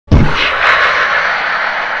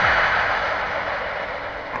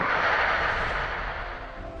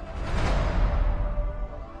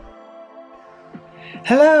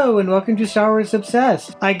Hello and welcome to Star Wars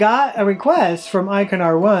Obsessed. I got a request from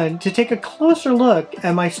IconR1 to take a closer look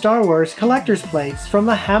at my Star Wars collector's plates from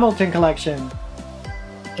the Hamilton collection.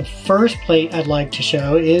 The first plate I'd like to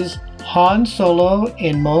show is Han Solo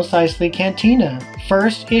in Mos Eisley Cantina,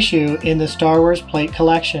 first issue in the Star Wars plate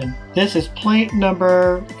collection. This is plate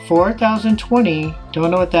number 4020,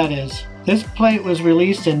 don't know what that is. This plate was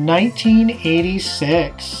released in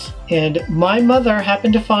 1986, and my mother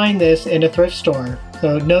happened to find this in a thrift store.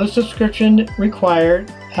 So no subscription required.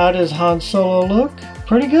 How does Han Solo look?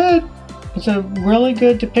 Pretty good. It's a really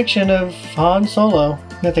good depiction of Han Solo.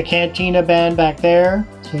 Got the Cantina band back there.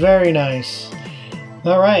 It's very nice.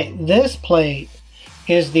 Alright, this plate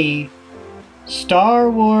is the Star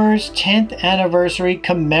Wars 10th Anniversary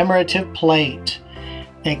Commemorative Plate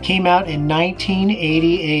that came out in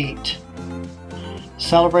 1988.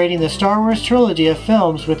 Celebrating the Star Wars trilogy of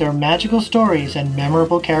films with their magical stories and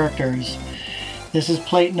memorable characters. This is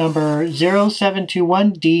plate number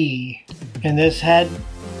 0721D, and this had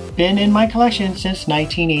been in my collection since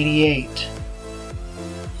 1988.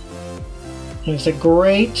 It's a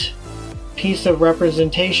great piece of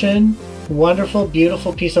representation, wonderful,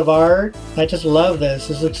 beautiful piece of art. I just love this.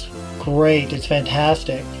 This looks great. It's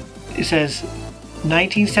fantastic. It says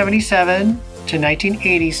 1977 to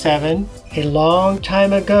 1987, a long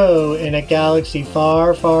time ago in a galaxy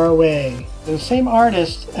far, far away. The same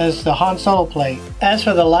artist as the Han Solo plate. As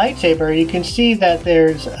for the lightsaber, you can see that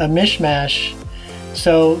there's a mishmash.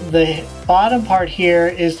 So the bottom part here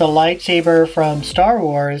is the lightsaber from Star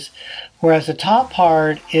Wars, whereas the top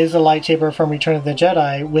part is the lightsaber from Return of the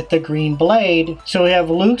Jedi with the green blade. So we have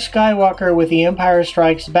Luke Skywalker with the Empire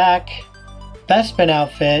Strikes Back Bespin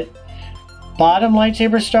outfit, bottom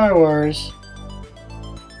lightsaber Star Wars,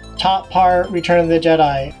 top part Return of the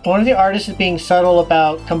Jedi. One of the artists is being subtle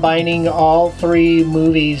about combining all three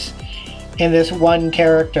movies in this one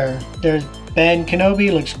character. There's Ben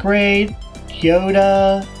Kenobi, looks great,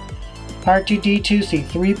 Yoda, R2-D2,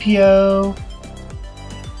 C-3PO,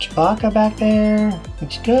 Chewbacca back there,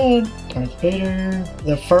 looks good, Darth Vader,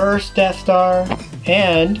 the first Death Star,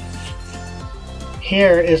 and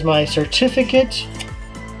here is my certificate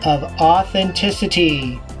of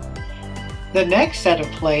authenticity. The next set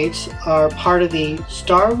of plates are part of the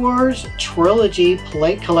Star Wars Trilogy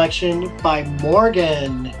plate collection by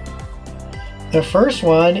Morgan. The first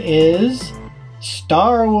one is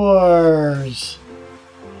Star Wars.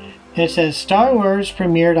 It says Star Wars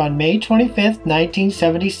premiered on May 25th,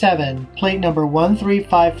 1977, plate number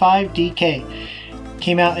 1355DK.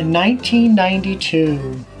 Came out in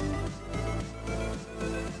 1992.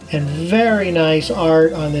 And very nice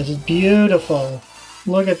art on this, it's beautiful.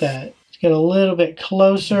 Look at that. Get a little bit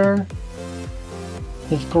closer.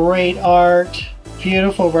 This great art,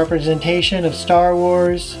 beautiful representation of Star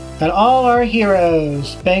Wars. Got all our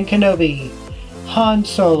heroes: Ben Kenobi, Han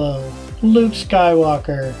Solo, Luke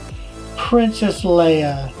Skywalker, Princess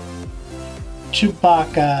Leia,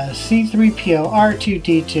 Chewbacca, C-3PO,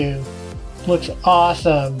 R2-D2. Looks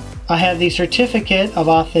awesome. I have the certificate of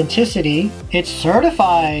authenticity. It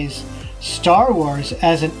certifies Star Wars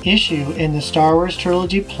as an issue in the Star Wars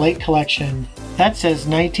Trilogy plate collection. That says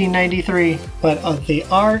 1993, but the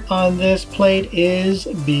art on this plate is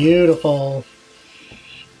beautiful.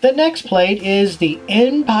 The next plate is the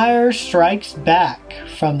Empire Strikes Back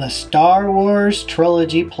from the Star Wars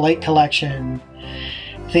Trilogy plate collection.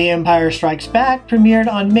 The Empire Strikes Back premiered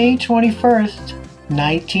on May 21st,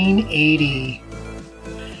 1980.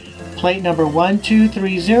 Plate number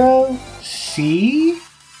 1230C.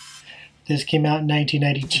 This came out in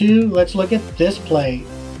 1992. Let's look at this plate.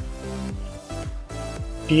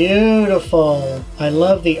 Beautiful. I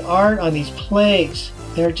love the art on these plates.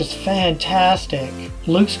 They're just fantastic.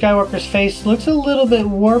 Luke Skywalker's face looks a little bit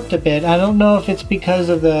warped a bit. I don't know if it's because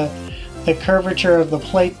of the curvature of the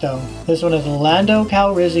plate though. This one is Lando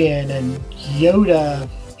Calrissian and Yoda.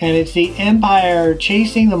 And it's the Empire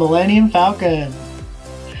chasing the Millennium Falcon.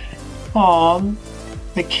 Aww.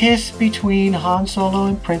 The kiss between Han Solo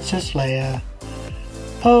and Princess Leia.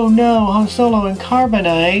 Oh no, Han Solo and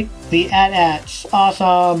Carbonite. The AT-ATs.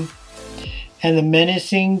 Awesome. And the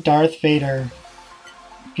menacing Darth Vader.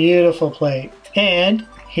 Beautiful plate. And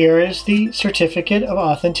here is the certificate of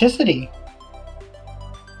authenticity.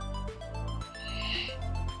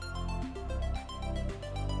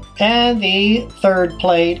 And the third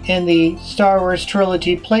plate in the Star Wars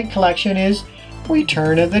Trilogy plate collection is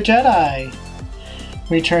Return of the Jedi.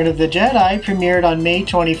 Return of the Jedi premiered on May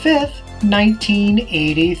 25th,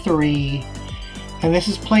 1983. And this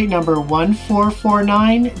is plate number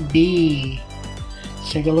 1449B.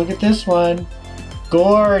 Let's take a look at this one.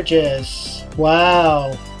 Gorgeous.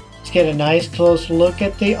 Wow. It's get a nice close look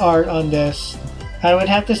at the art on this. I would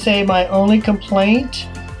have to say my only complaint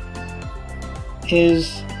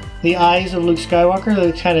is the eyes of Luke Skywalker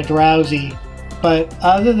look kind of drowsy. But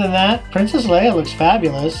other than that, Princess Leia looks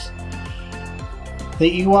fabulous.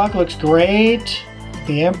 The Ewok looks great.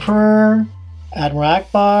 The Emperor, Admiral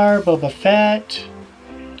Akbar, Boba Fett,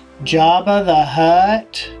 Jabba the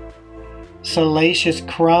Hutt, Salacious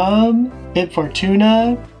Crumb, Bib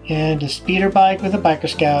Fortuna, and a speeder bike with a biker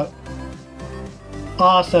scout.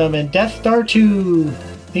 Awesome, and Death Star 2.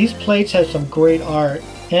 These plates have some great art.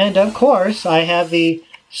 And of course, I have the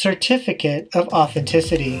Certificate of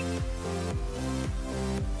Authenticity.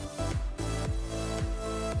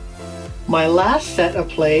 My last set of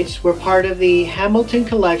plates were part of the Hamilton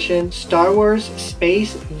Collection Star Wars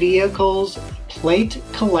Space Vehicles Plate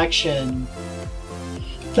Collection.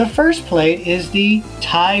 The first plate is the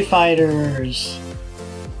TIE Fighters.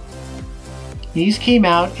 These came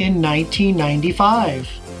out in 1995.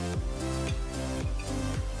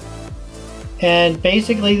 And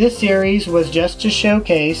basically this series was just to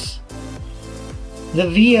showcase the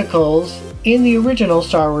vehicles in the original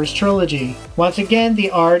Star Wars trilogy. Once again, the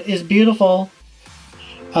art is beautiful.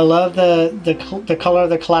 I love the color of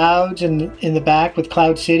the clouds in the back with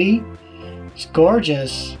Cloud City. It's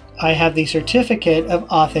gorgeous. I have the Certificate of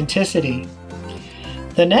Authenticity.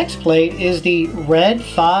 The next plate is the Red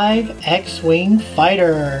 5 X-Wing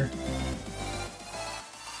Fighter.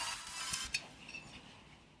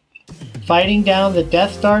 Fighting down the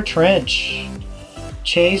Death Star Trench.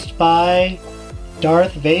 Chased by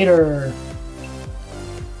Darth Vader.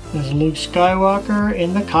 There's Luke Skywalker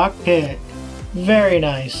in the cockpit. Very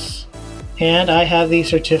nice. And I have the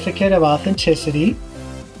Certificate of Authenticity.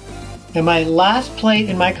 And my last plate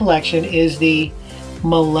in my collection is the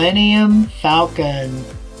Millennium Falcon.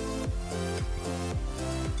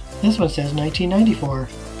 This one says 1994.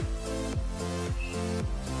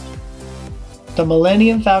 The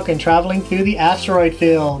Millennium Falcon traveling through the asteroid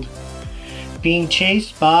field, being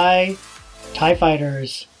chased by TIE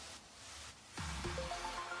Fighters.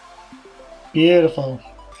 Beautiful.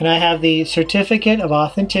 And I have the Certificate of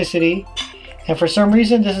Authenticity. And for some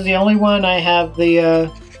reason, this is the only one I have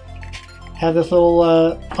the this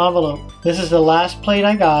little envelope. This is the last plate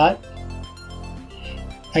I got.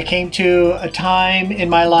 I came to a time in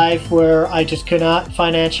my life where I just could not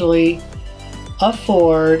financially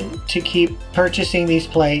afford to keep purchasing these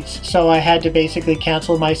plates, so I had to basically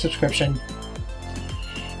cancel my subscription.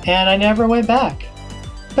 And I never went back.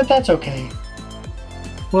 But that's okay.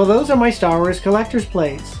 Well, those are my Star Wars collector's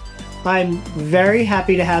plates. I'm very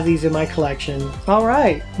happy to have these in my collection.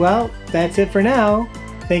 Alright, well, that's it for now.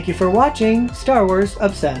 Thank you for watching Star Wars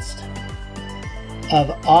Obsessed.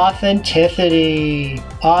 Of Authenticity.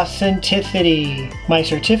 Authenticity. My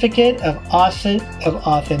Certificate of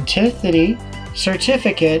Authenticity.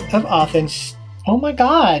 Certificate of Authenticity. Oh my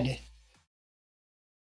god!